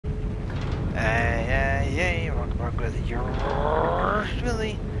Hey, welcome back with yours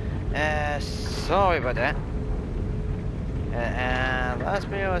truly. Sorry about that. Last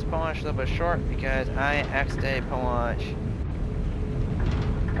video was pretty much a little bit short because I accidentally pretty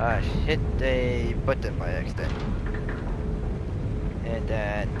much hit the button by accident. And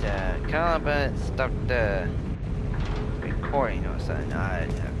that kind of stopped the recording or something. I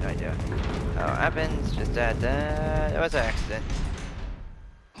have no idea how it happens, just that it was an accident.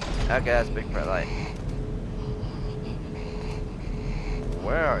 Okay, that's big for life.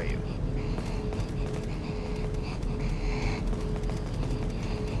 Where are you?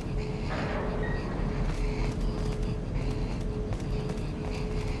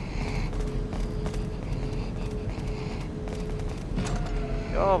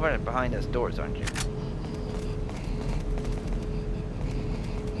 You're over behind those doors, aren't you?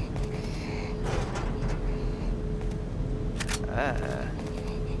 Okay.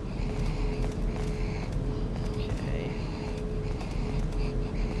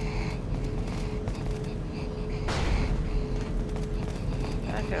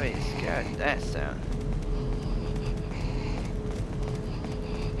 I'm really scared of that sound.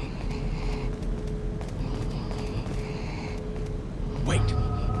 Wait.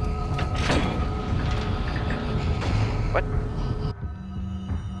 What?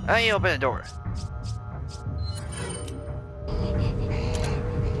 How you open the door?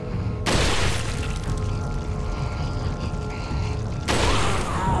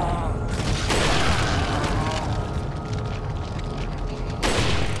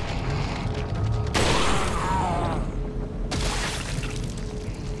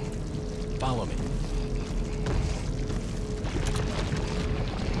 Follow me.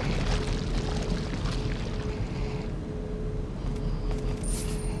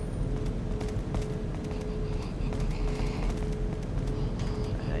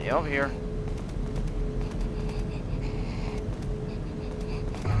 Hey, over here.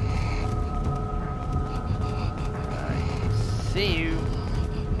 I see you.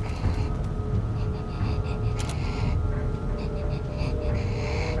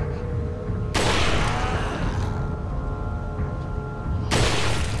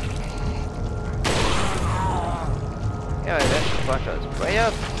 Yeah, that's the bunch of us way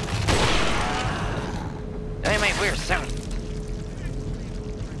up. That made weird sound. I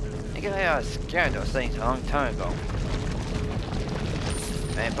think I was scared of those things a long time ago.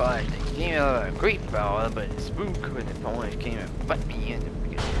 And probably they gave me a great power, but it's spook when the police came and butt me in the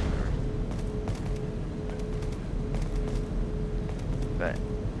beginning. But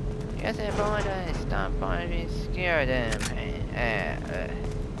I guess I apologize. Stop being scared of them.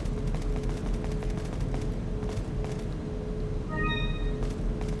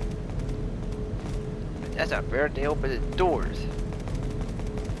 That's not fair. They open the doors.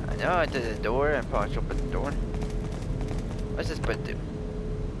 I know I did the door and probably open the door. What's this button do?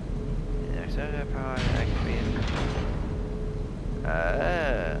 Next other power activated.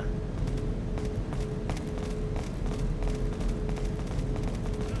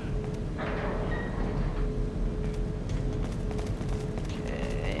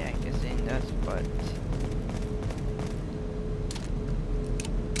 Okay, I can see that's but.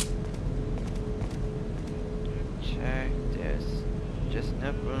 Check this. Just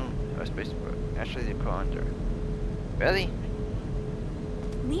enough room or space for actually the under. Really?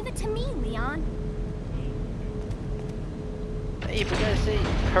 Leave it to me, Leon. Hey, you forgot to say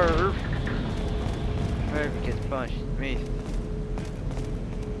curve. Perv gets punched me.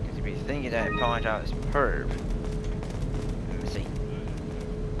 Because you be thinking that punch out is perv. Let me see.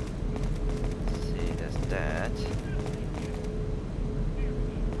 Let's see, that's that.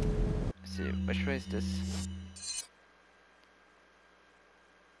 Let's see, which way is this?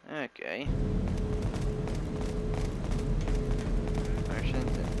 Okay.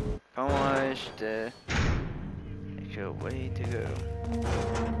 Merchant and polish the actual way to go.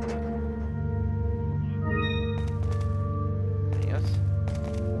 Anything else?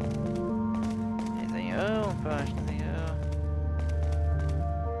 Anything else? Polish, nothing else.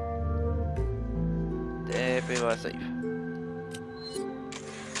 Definitely was safe.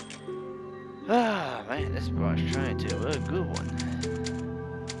 Ah man, this boss trying to do a good one.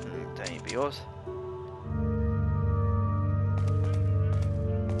 Yours.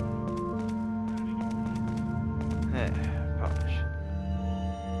 Polish.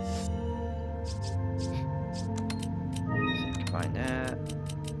 So combine that.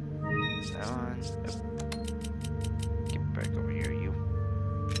 That one. Oh. Get back over here, you.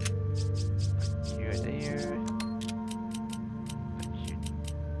 You're there. Put you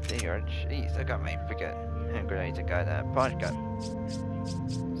there. Jeez, I got my freaking hand grenades. I got that punch gun.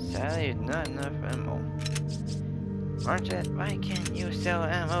 Sadly, not enough ammo. Margit, why can't you sell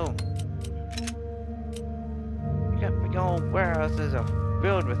ammo? You got big old warehouses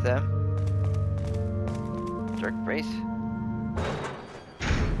filled with them. Jerk face.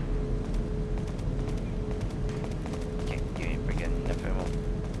 Can't you ain't freaking enough ammo.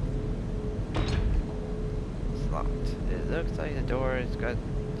 It's locked. It looks like the door has got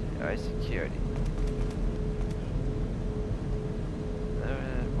high security.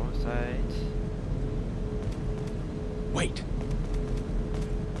 Both sides. Wait.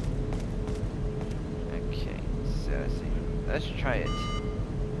 Okay, so let's see. Let's try it.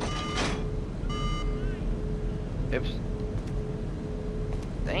 Oops.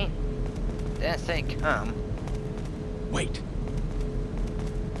 Dang. Didn't say come. Wait.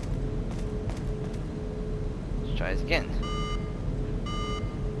 Let's try this again.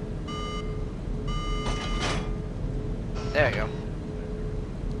 There we go.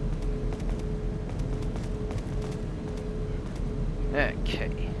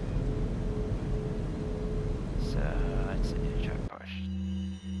 Okay. So let's see. Try push.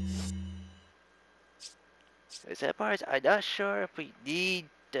 Is that part? I'm not sure if we need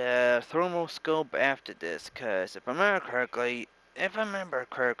the thermal scope after this, cause if I remember correctly,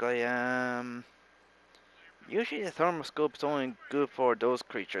 usually the thermal scope's only good for those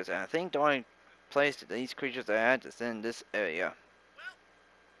creatures, and I think the only place that these creatures are at is in this area.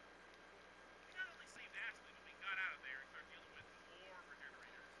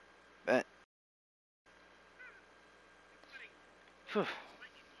 But phew.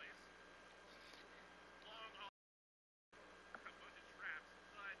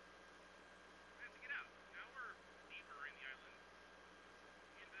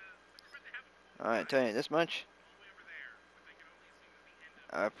 Alright, tell you this much.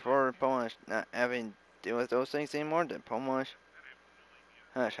 For Polish not having to deal with those things anymore, then Polish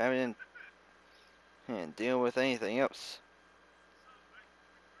having to deal with anything else.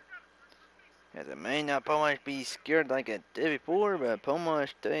 As it may not Polish be scared like it did before, but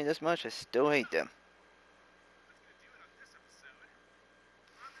Polish, tell you this much, I still hate them.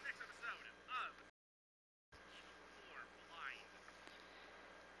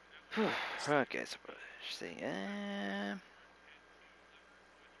 Okay, so let's see.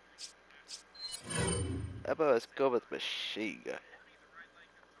 How about let's go with machine gun?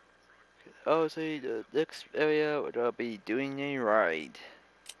 Obviously, the next area would I'll be doing a ride.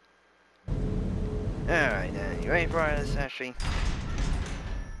 Alright, then, you ready for this, Ashley?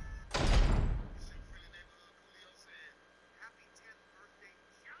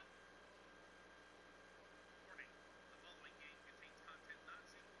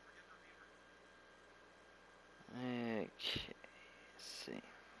 Okay, let's see.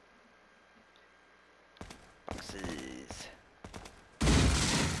 Boxes.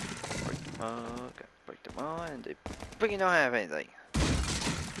 Break them all, and they freaking don't have anything.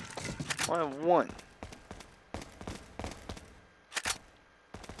 One.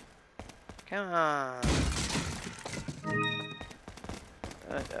 Come on.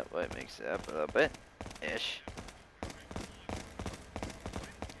 That way makes it up a little bit. Ish.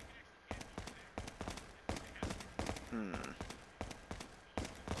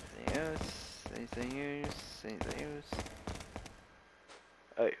 Anything else? Anything else?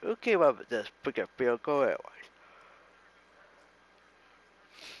 Alright, who came up with this freaking vehicle anyway?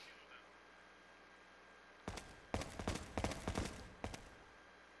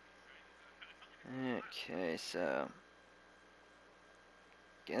 Okay, so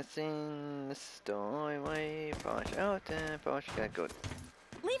guessing this is the only way. Polish out and Polish gotta go.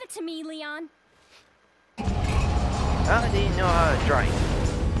 Leave it to me, Leon. How do you know how to drive?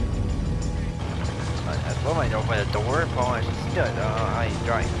 As well, I know by the door. Polish still don't know how you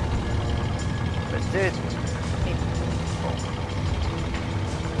drive. But seriously,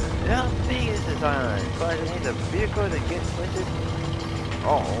 how big is this island? Polish needs a vehicle to get places.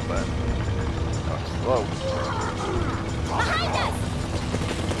 Oh, but slow. Behind us!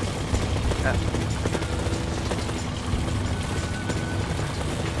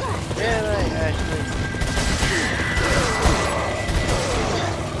 Really, Ashley?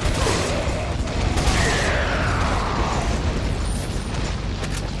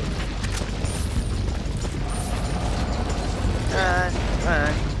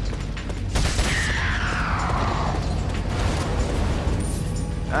 Run.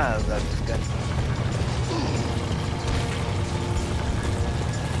 I love this gun.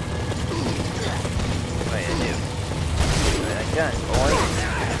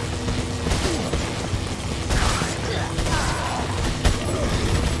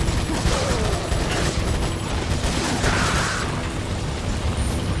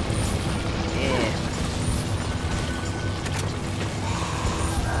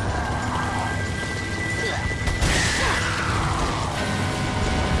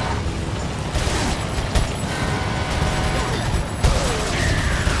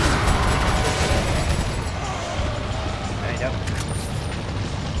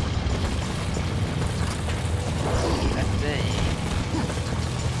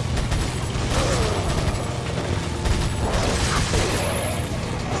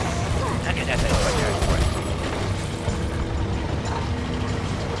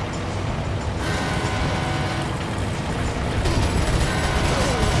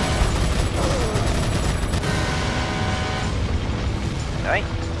 Right?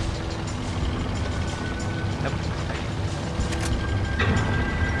 Nope.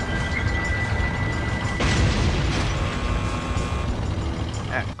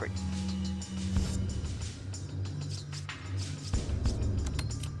 Ah, great.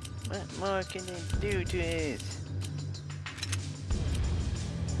 What more can they do to it?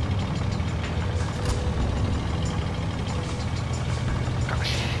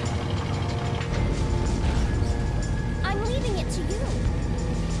 I'm leaving it to you.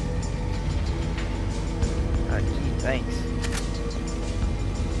 Gee, thanks.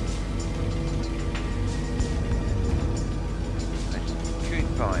 I could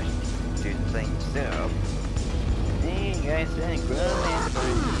probably do the thing myself. Hey, you guys, that grown man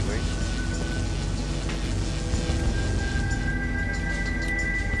first.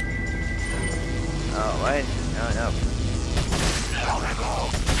 Oh, what? No, no.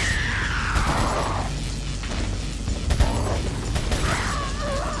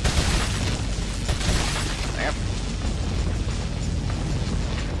 Yep.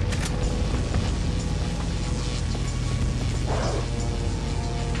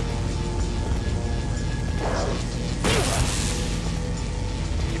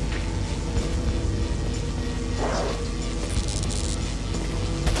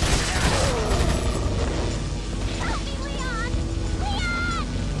 Help me, Leon! Leon!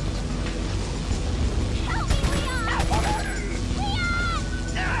 Help me, Leon!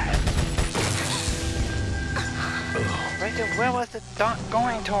 Rachel, where was the dot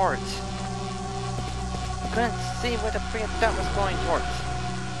going towards? Couldn't see where the freaking dot was going towards.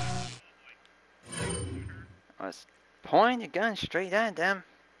 I was pointing the gun straight at them.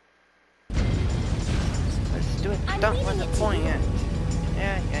 Let's do it. I'm Dot leaving wasn't it to pointing you. at.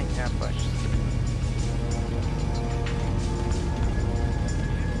 Yeah, push.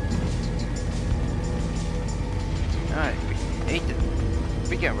 Alright, we ate the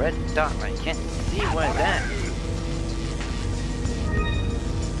freaking red dot. I can't see what it's at.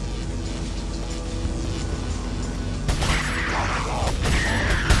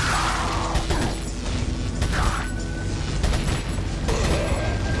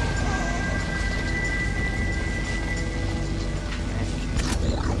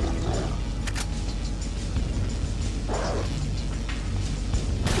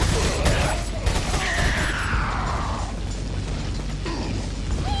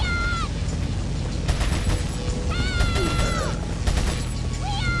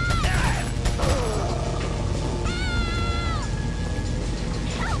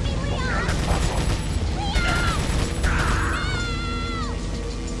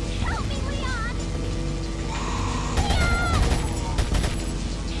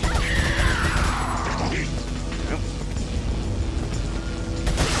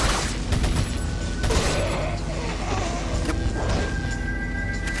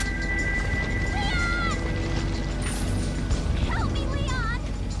 Help me, Leon! Help me, Leon! Help me, Leon!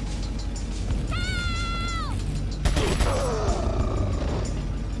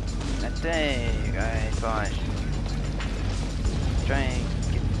 That's it, you guys. Fine. Try and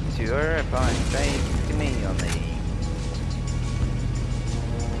get to her. Fine. Try and get to me on the.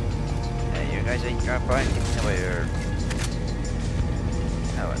 Hey, you guys ain't got fine. Get nowhere.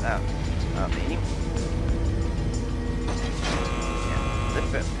 How about that? Not me. Yeah,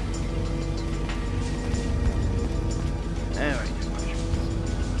 zip it. Anyway,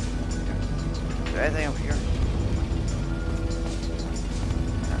 is there anything over here?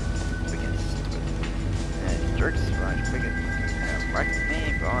 Jerks, Flash, picket. Wreck me,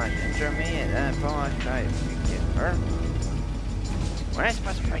 Flash, injure me, and then Flash try to get her. When I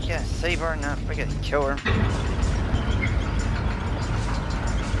supposed to freaking save her, not freaking kill her.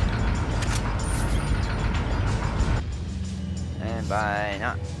 And by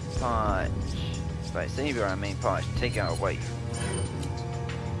not punch, by save her, I mean punch, take out away.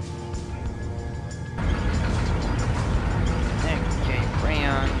 Okay,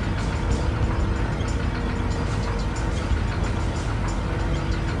 Rayon.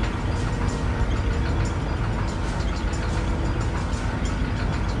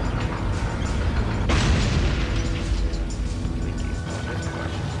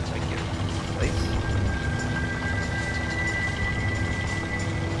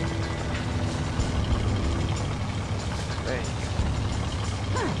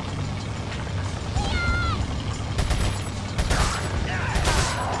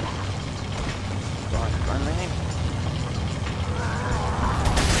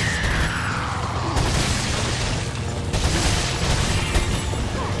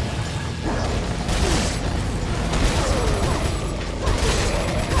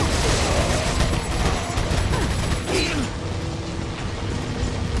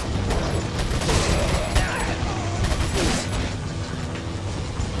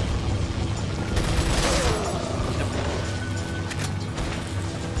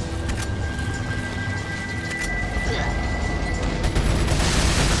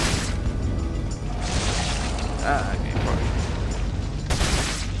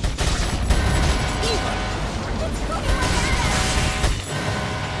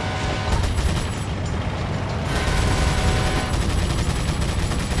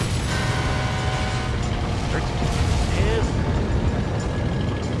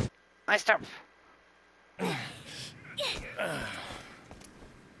 Nice stuff.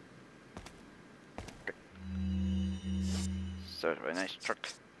 Sort of a nice truck.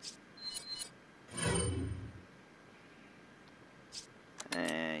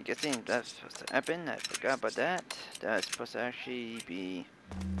 And guessing that's supposed to happen. I forgot about that. That's supposed to actually be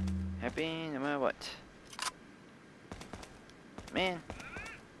happening no matter what. Man,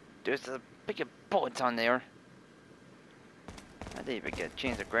 there's a big bullets on there. I didn't even get a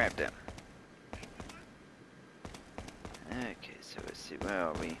chance to grab them. Okay, so let's see, where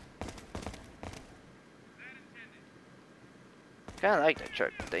are we? Kinda like that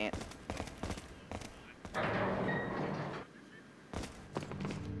truck, dang it.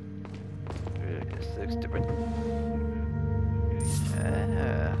 This looks different.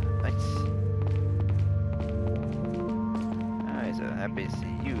 Nice. Alright, so happy to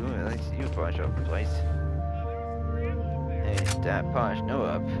see you. At least you polish up the place. Hey, that polish no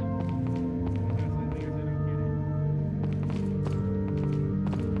up.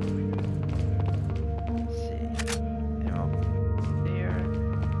 Let's see. Ammo there.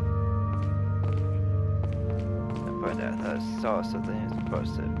 I saw something I was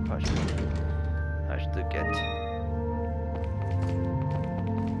supposed to push. I should get.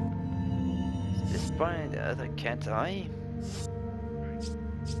 Is this by the other cat's eye?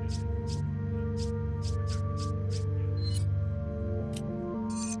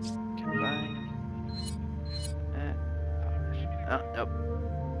 Combine. Oh, nope.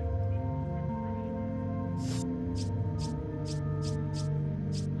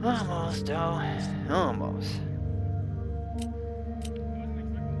 Almost, though. Almost.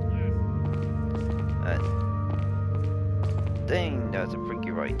 Dang, that was a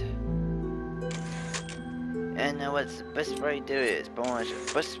freaky ride. And now what's the best ride there is? Polish.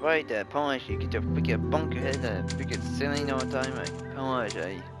 Best ride that polish, you get your freaking bunker head and freaking ceiling all the time. Like polish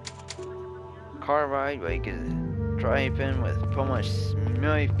a car ride where you can drive in with polish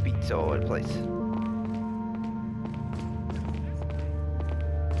smelly feet all over the place.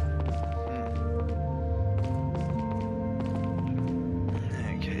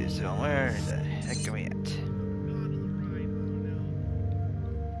 Okay, so where the heck are we at?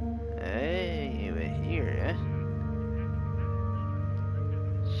 Hey, we're here, eh?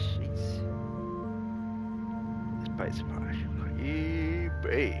 Jeez. This place is harsh.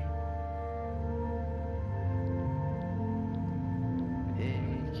 Big,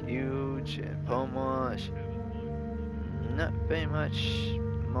 huge, and Pomosh. Not very much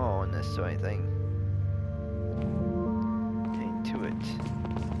more on this sort of thing. Into it.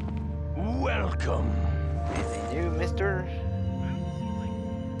 Welcome. Anything new, mister?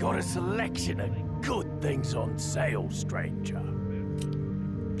 Got a selection of good things on sale, stranger.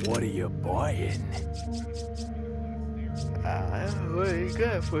 What are you buying? What do you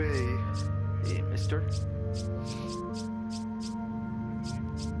got for me, hey, mister?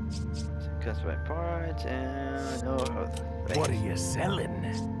 Custom parts and no health. What are you selling?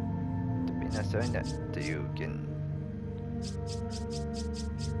 To be not selling that to you can.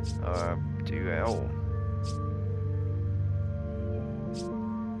 Do you at all?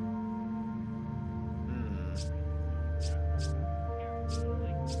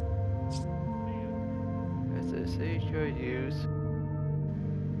 Use.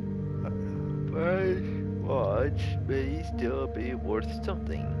 But watch may still be worth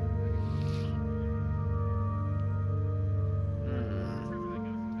something.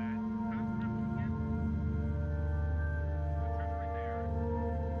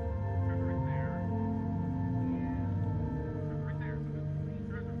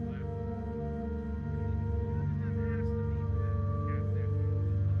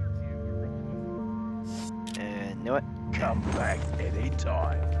 And you know what? Come back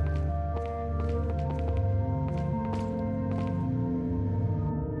anytime.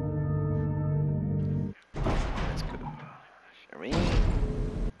 Let's go. Shall we?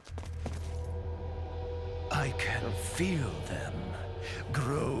 I can feel them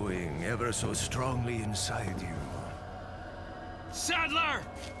growing ever so strongly inside you. Sadler!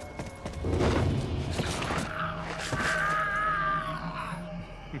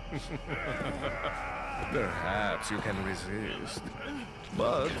 Perhaps you can resist,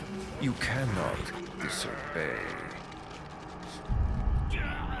 but you cannot disobey.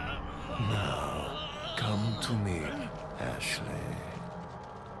 Now, come to me, Ashley.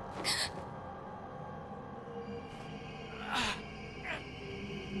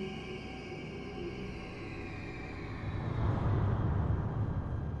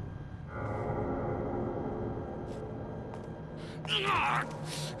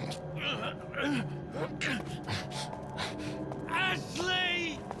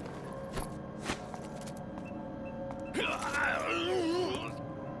 Ashley!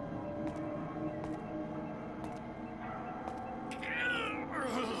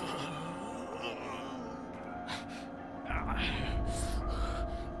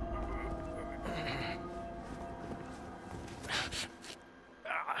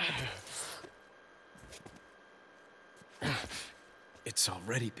 It's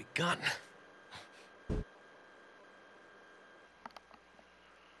already begun.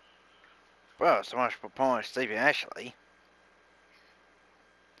 Well, so much for Polish saving Ashley.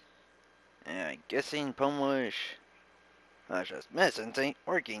 And I'm guessing Polish just medicines ain't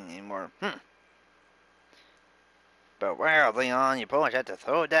working anymore. But wow, Leon, you Polish had to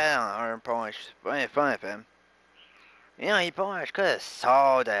throw down or Polish making fun of him. You know, you Polish could have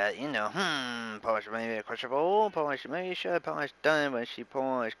saw that, you know, Polish maybe a questionable, Polish maybe should have Polish done it when she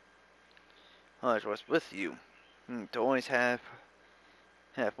Polish was with you. To always have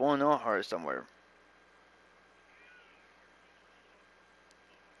one on her somewhere.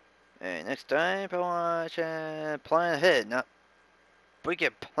 And next time, Polish plan ahead, not we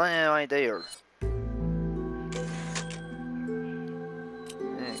can plan right there.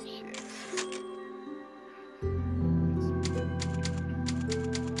 Okay.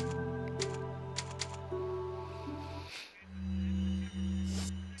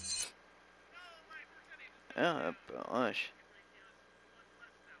 Oh gosh.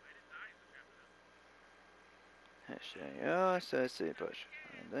 Oh, so let's see, push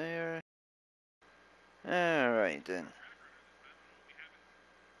there. Alright then.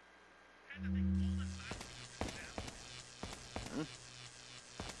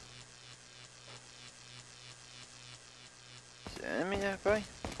 Send me that way?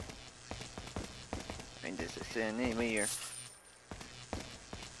 I think this is sending me here.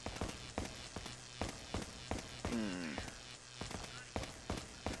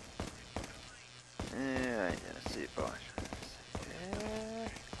 Alright, let's see, boss.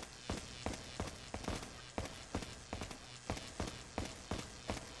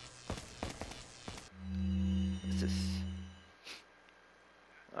 This is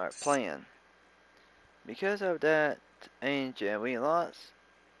our plan. Because of that angel, we lost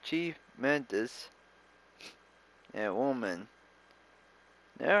Chief Mendes and woman.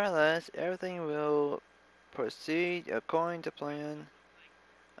 Nevertheless, everything will proceed according to plan.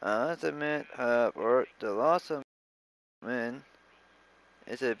 I admit, however, the loss of men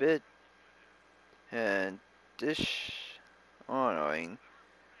is a bit dishonoring,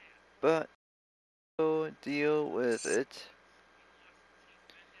 but we'll deal with it.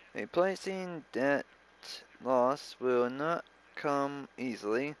 Replacing that loss will not come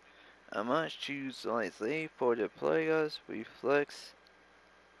easily. I must choose wisely, for the players reflects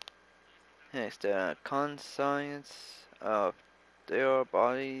the conscience of their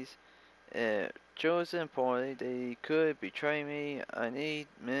bodies. If chosen poorly, they could betray me. I need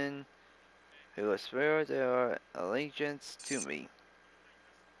men who will swear their allegiance to me.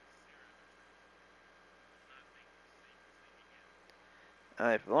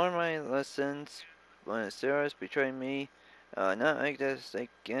 I've learned my lessons. When the Sarahs betray me, I will not make that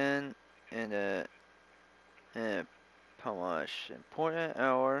mistake again in the most important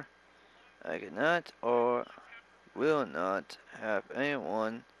hour. I cannot or will not have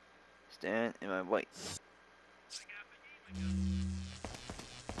anyone stand in my way.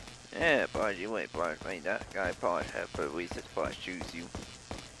 Yeah, Bard, you wait, Bard, mate. That guy probably have put reasons before I choose you.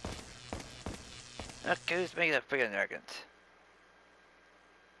 Okay, let's make that freaking arrogant.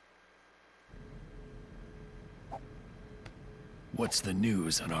 What's the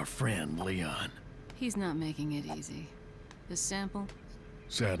news on our friend, Leon? He's not making it easy. The sample?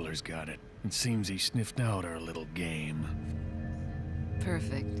 Sadler's got it. It seems he sniffed out our little game.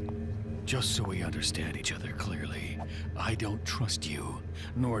 Perfect. Just so we understand each other clearly, I don't trust you,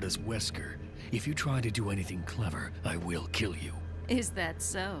 nor does Wesker. If you try to do anything clever, I will kill you. Is that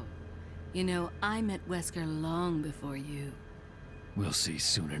so? You know, I met Wesker long before you. We'll see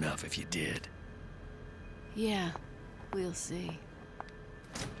soon enough if you did. Yeah, we'll see.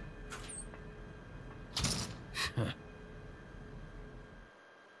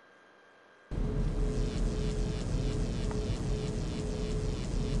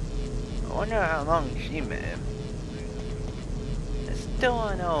 I wonder how long she met him. I still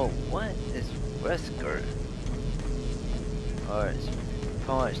wanna know what is Wesker or his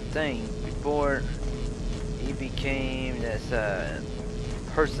Polish thing before he became this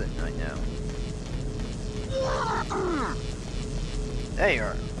person right now. There you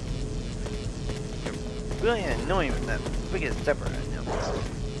are. You're really annoying with that freaking stepper right now.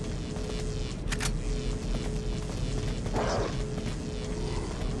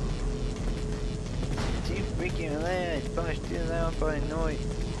 freaking loud, Bosh, too loud by noise,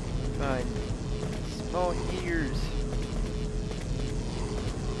 by small ears.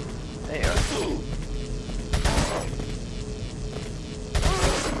 There you are.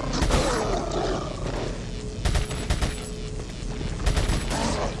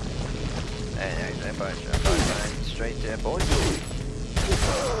 And Bosh, straight there, boys.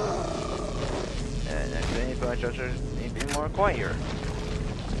 And actually, Bosh also need to be more quieter.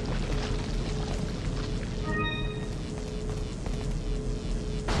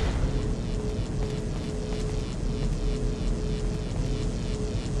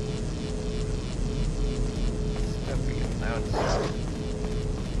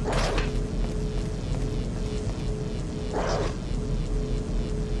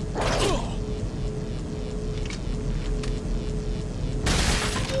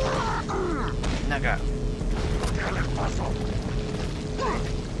 Naga.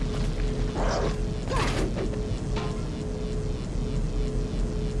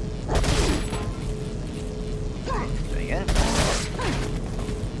 Again.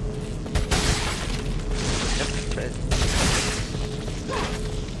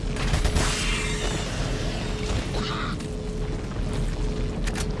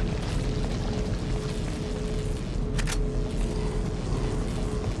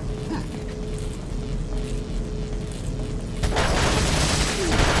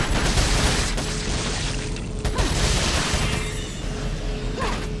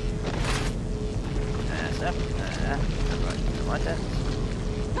 Like that.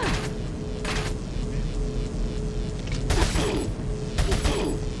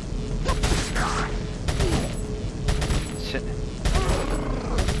 Shit.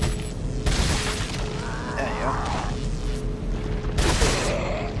 There you go.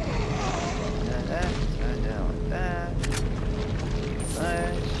 Turn down like that.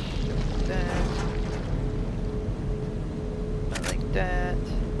 Like that. I like that.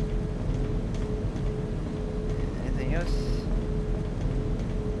 Anything else?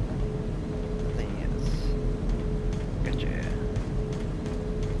 Nothing else. Gotcha.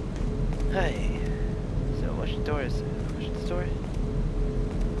 Hey. So what's the story? What's the story?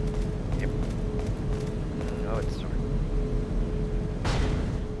 Yep. Oh, it's the story.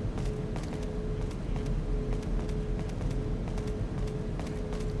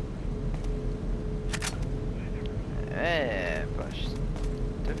 Push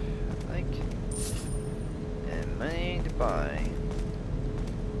stuff like and money to buy.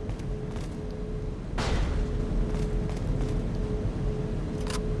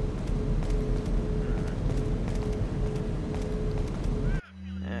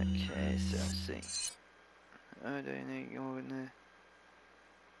 Okay, so let's see. Oh, do you need to go in there?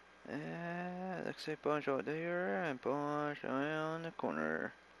 Looks like bunch out there and bunch around the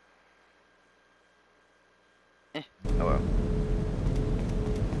corner. Oh well.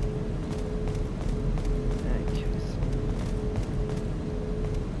 Okay.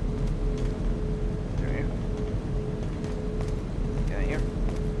 There we go. Got here.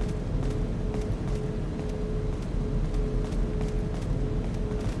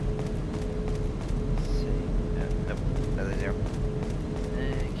 Let's see. Nope. Another zero.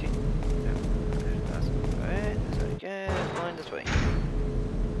 Okay. Nope. Awesome. Alright, this way again. Line this way.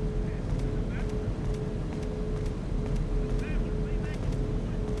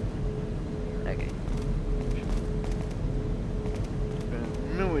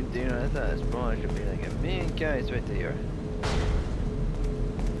 Dude, I thought this probably should be like a million guys right there.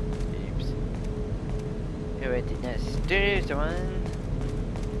 Oops. Here right there, there's the one.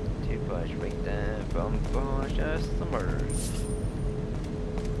 Two push right there from Bosh Summer.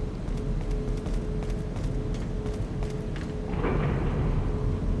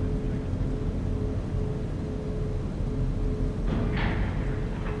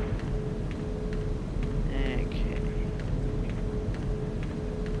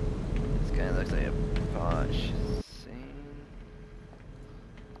 Looks like a Bosh scene.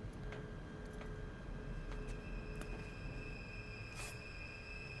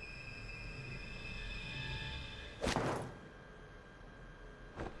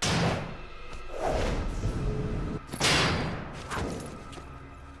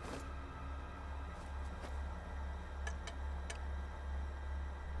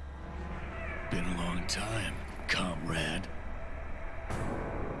 Been a long time, comrade.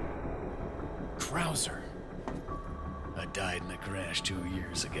 Krauser. I died in a crash 2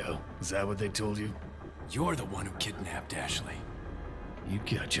 years ago. Is that what they told you? You're the one who kidnapped Ashley. You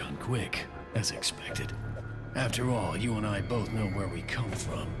catch on quick, as expected. After all, you and I both know where we come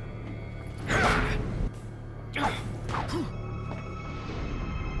from.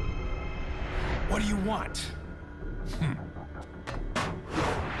 What do you want?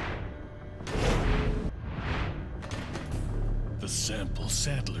 The sample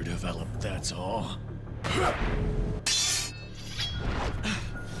Sadler developed, that's all.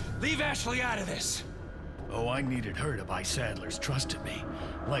 Leave Ashley out of this! Oh, I needed her to buy Sadler's trust in me.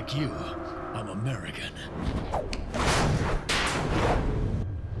 Like you, I'm American.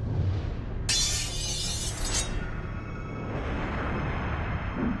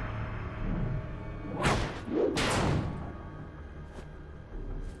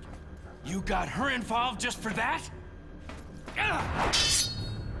 You got her involved just for that?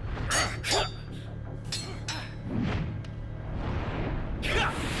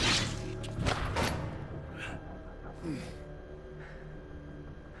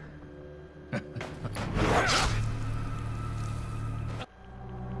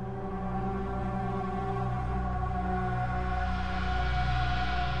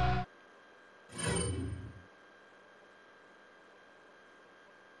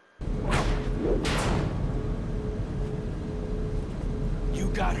 You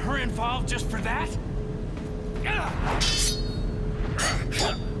got her involved just for that?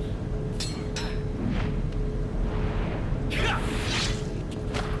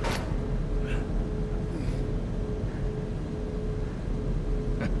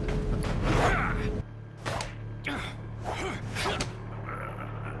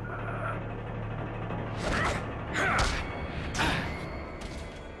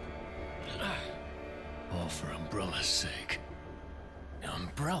 All for Umbrella's sake.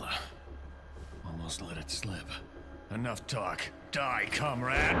 Umbrella? Almost let it slip. Enough talk. Die,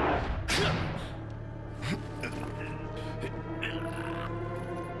 comrade!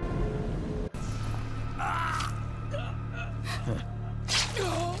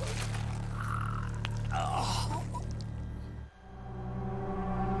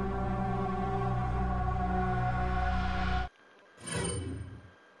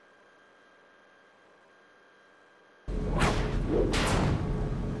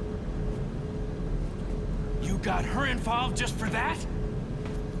 You got her involved just for that?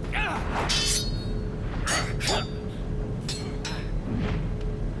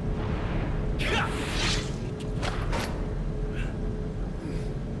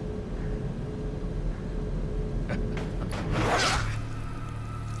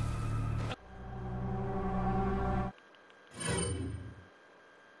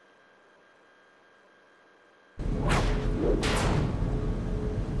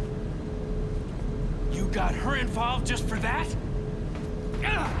 You got her involved just for that?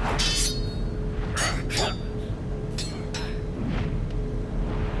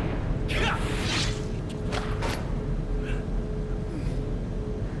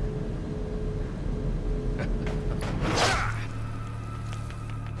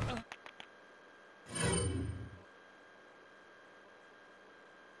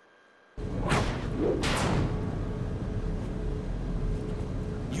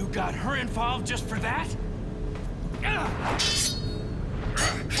 You got her involved just for that?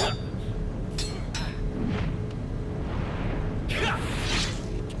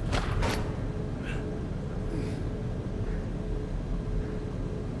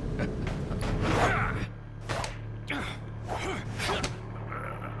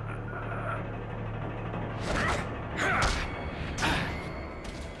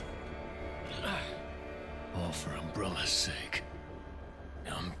 All for Umbrella's sake.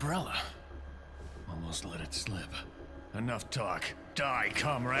 Umbrella? Almost let it slip. Enough talk. Die,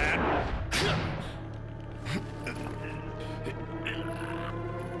 comrade!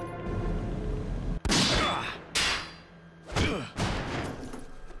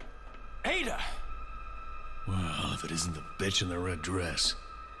 Ada! Well, if it isn't the bitch in the red dress.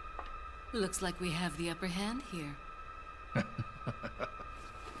 Looks like we have the upper hand here.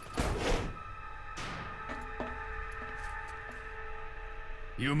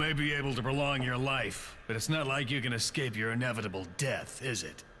 You may be able to prolong your life, but it's not like you can escape your inevitable death, is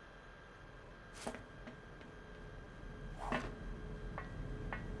it?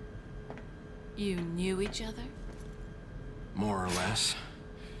 You knew each other? More or less.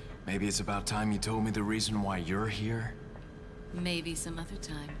 Maybe it's about time you told me the reason why you're here. Maybe some other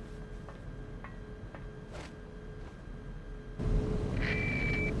time.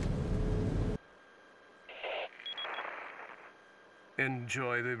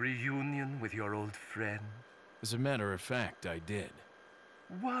 Enjoy the reunion with your old friend? As a matter of fact, I did.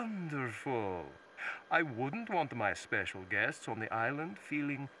 Wonderful. I wouldn't want my special guests on the island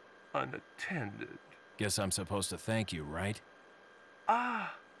feeling unattended. Guess I'm supposed to thank you, right?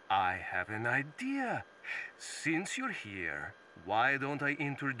 Ah, I have an idea. Since you're here, why don't I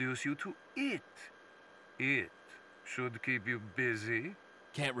introduce you to it? It should keep you busy.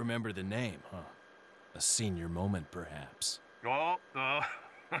 Can't remember the name, huh? A senior moment, perhaps. Oh.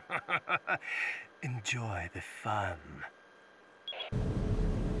 Enjoy the fun.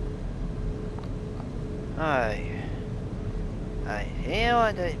 I hate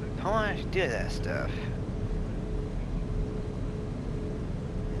when the Polish do that stuff.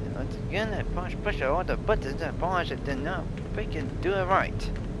 And once again, the Polish push all the buttons and Polish did not freaking do it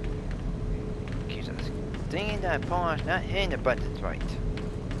right. Keeps us thinking that Polish not hitting the buttons right.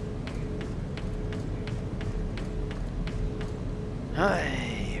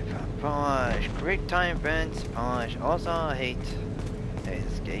 Hi, Polish, great time events. Polish also hate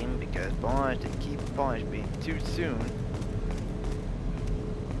this game because Polish they keep Polish being too soon.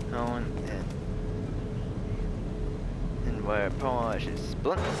 And where Polish is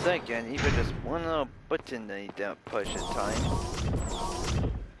split second, even just one little button they don't push at time.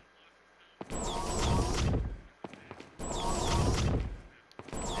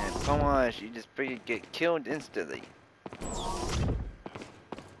 And Polish, you just freaking get killed instantly.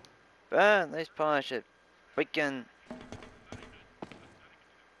 But at least Polish it freaking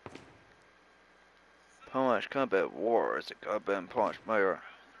Polish Combat Wars, the Combat Polish Mirror,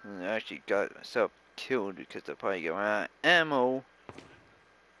 and I actually got myself killed because I probably got out of ammo.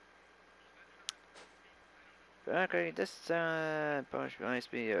 But okay, this Polish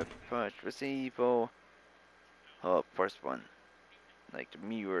reminds me of Polish Resident Evil. Oh, first one, like the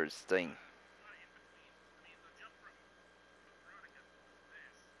mirrors thing.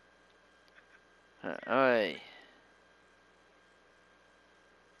 Alright.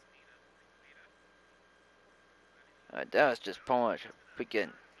 That was just Polish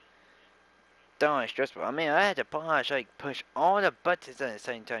freaking darn stressful. I mean, I had to Polish like push all the buttons at the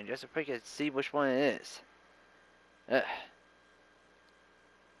same time just to freaking see which one it is. Ugh.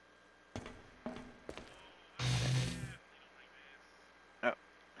 Oh.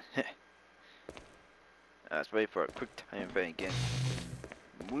 Let's wait for a quick time event again.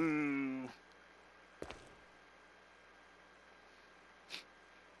 Woo.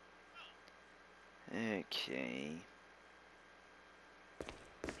 Okay.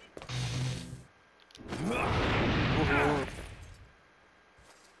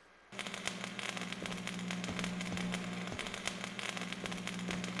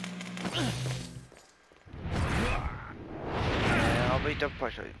 I'll wait up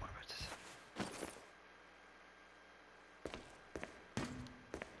partially more about this.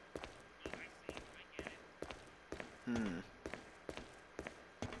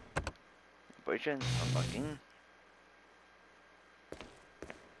 Operation unlocking.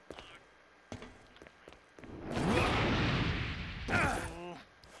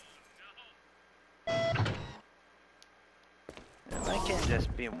 Why can't it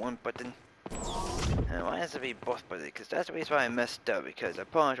just be one button? And why has it be both buttons? Because that's the reason why I messed up. Because I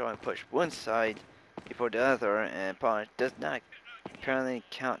probably want to push one side before the other, and Polish does not currently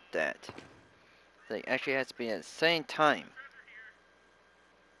count that. So it actually has to be at the same time.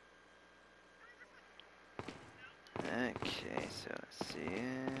 Okay, so let's see.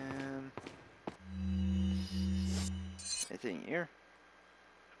 Anything here?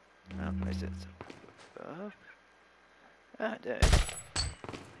 Oh, is it above? Ah, there.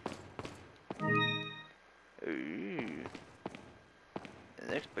 Ooh. That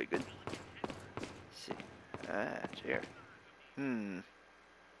looks pretty good. Let's see. Ah, chair. Anything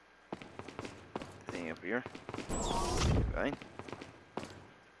up here? Fine.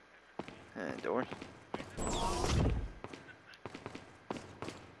 And door.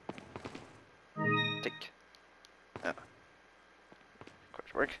 Tick. Oh. Of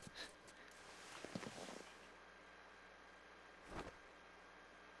course, work.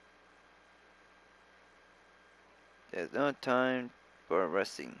 There's no time for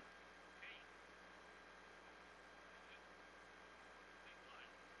resting.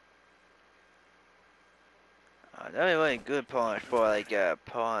 That'd be really good Polish for like a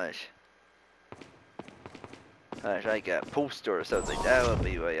Polish. Like a poster or something. That would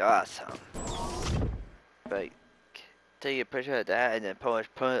be really awesome. Like, take a picture of that and then Polish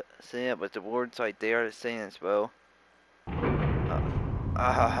put it up with the words right there saying as well.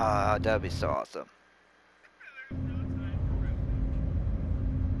 That'd be so awesome.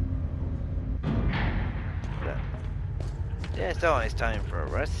 But there's always time for a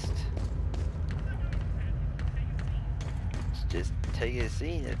rest. Just take a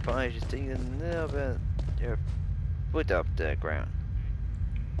seat and probably just take a little bit your foot off the ground.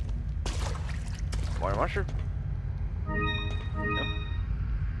 Water monster? No.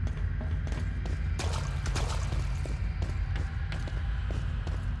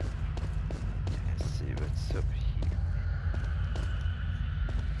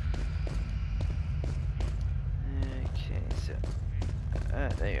 Ah,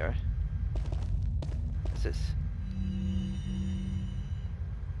 there you are. What's this?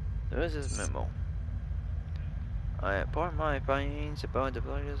 There is this memo. I report my findings about the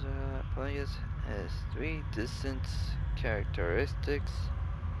Plagueis. Plagueis has 3 distinct characteristics.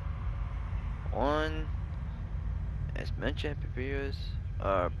 1, as mentioned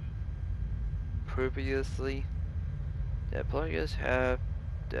previously, the Plagueis have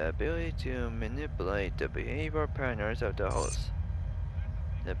the ability to manipulate the behavior patterns of the host.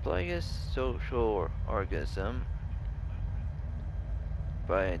 The Plagueis social organism.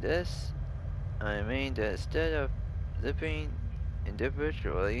 By this, I mean that instead of living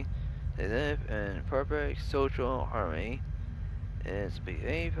individually, they live in perfect social harmony. It's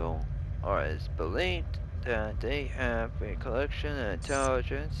behavioral, or it's believed that they have a collection of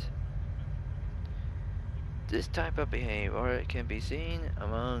intelligence. This type of behavior can be seen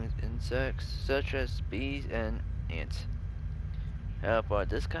among insects such as bees and ants. However,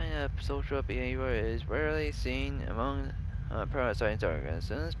 this kind of social behavior is rarely seen among parasite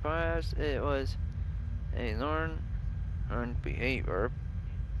organisms. Perhaps it was a learned behavior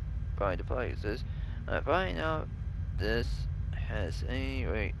by the Plagueis. I find out this has any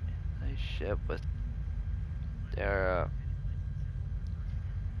relationship with their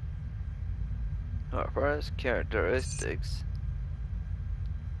first characteristics.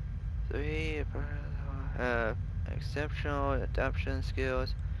 3 have exceptional adaptation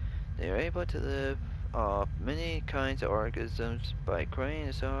skills. They are able to live off many kinds of organisms by creating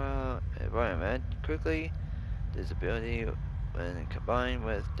a soil environment quickly. This ability, when combined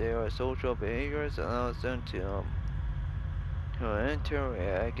with their social behaviors, allows them to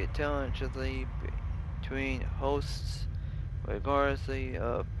interact intelligently between hosts, regardless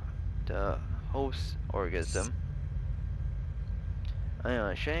of the host organism. I am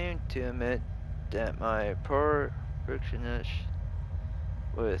ashamed to admit that my perfectionist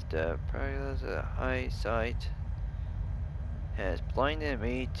with the practice of eyesight has blinded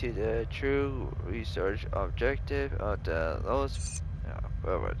me to the true research objective of the lowest,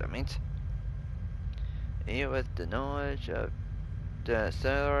 whatever that means. Even with the knowledge of that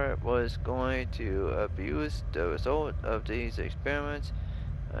Sailor was going to abuse the result of these experiments,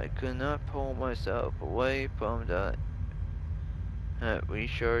 I could not pull myself away from the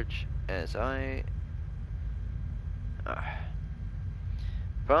research as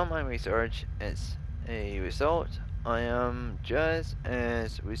from my research as a result. I am just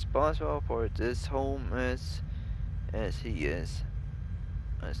as responsible for this whole mess as he is.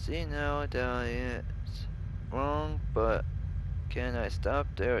 I see now that it's wrong, but can I stop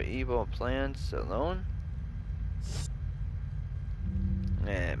their evil plans alone?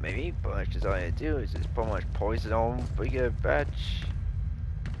 Maybe, but just all I do is just put much poison on bigger batch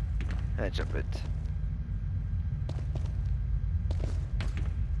of it.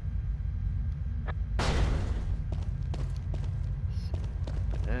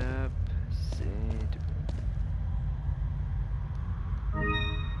 Seed.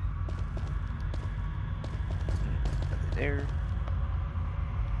 Nothing there.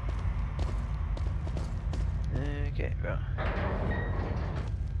 Okay, well.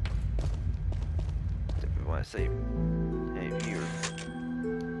 If we want to save here.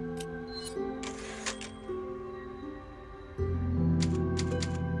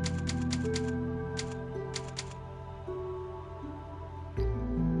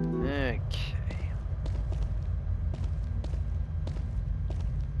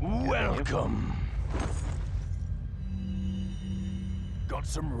 Welcome. Got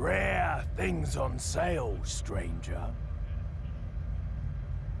some rare things on sale, stranger.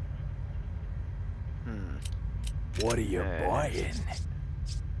 What are you buying?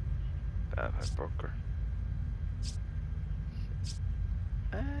 Broker.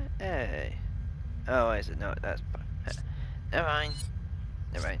 Hey. Oh, I said no. That's fine. Never mind.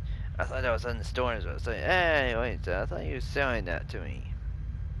 Never mind. I thought I was in the store as well. So, hey, wait. I thought you were selling that to me.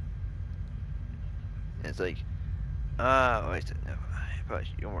 It's like, oh, wait. No, but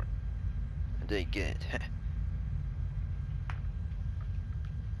you weren't. I didn't get it.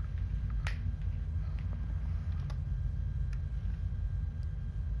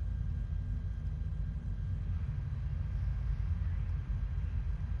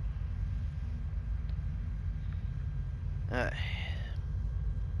 Alright.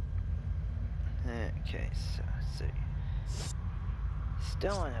 Okay, so let's see.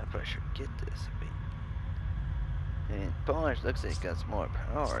 Still don't know if I should get this. And Polish looks like it got more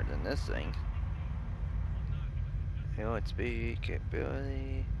power than this thing. Halo speed,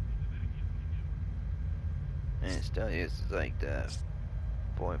 capability. And it still uses like the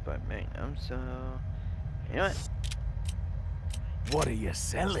 0.5 magnum, so you know what? What are you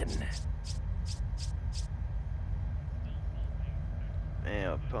selling?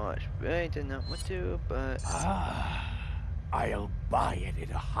 Yeah, Posh, I did not want to, but Ah, I'll buy it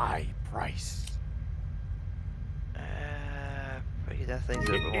at a high price. figure that thing's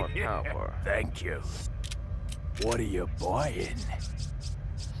a little more powerful. Thank you. What are you buying?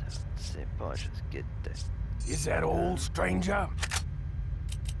 So, let's see, Posh, let's get that. Is that all, stranger?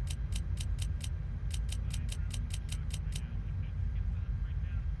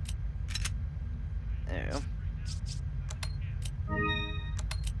 There you go.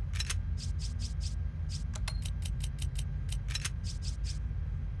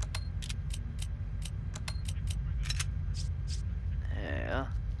 Yeah.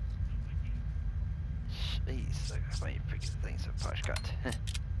 Jeez, look how many freaking things that Posh got.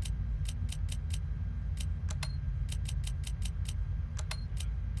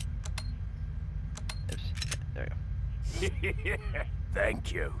 Oops, there we go.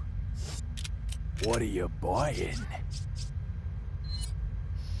 Thank you. What are you buying?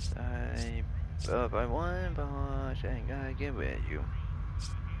 I buy one, Posh, I ain't gonna get with you.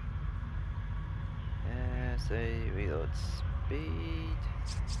 Say reload speed.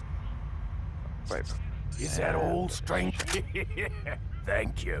 Right. Is that all, stranger?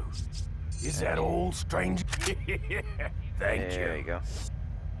 Thank you. Is that all, stranger? Thank There you you. go.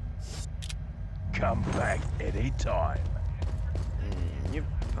 Come back anytime. Yep,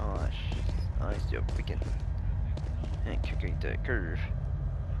 Posh. I still freaking and kicking the curve.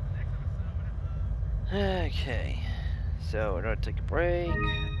 Okay, so we're gonna take a break.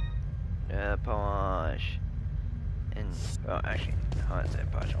 Posh. And, well, actually, I want to say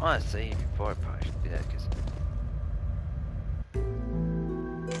Posh. I want to save before Posh do that, because.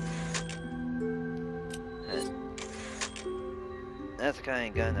 That's the kind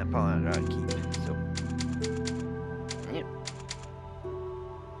of gun that Posh ought to keep, so. Yep.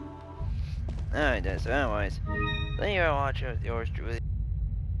 Alright, then, so anyways, thank you for watching yours truly.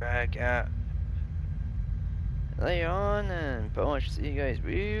 Back out later on, and Posh, see you guys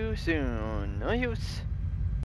real soon. Adios.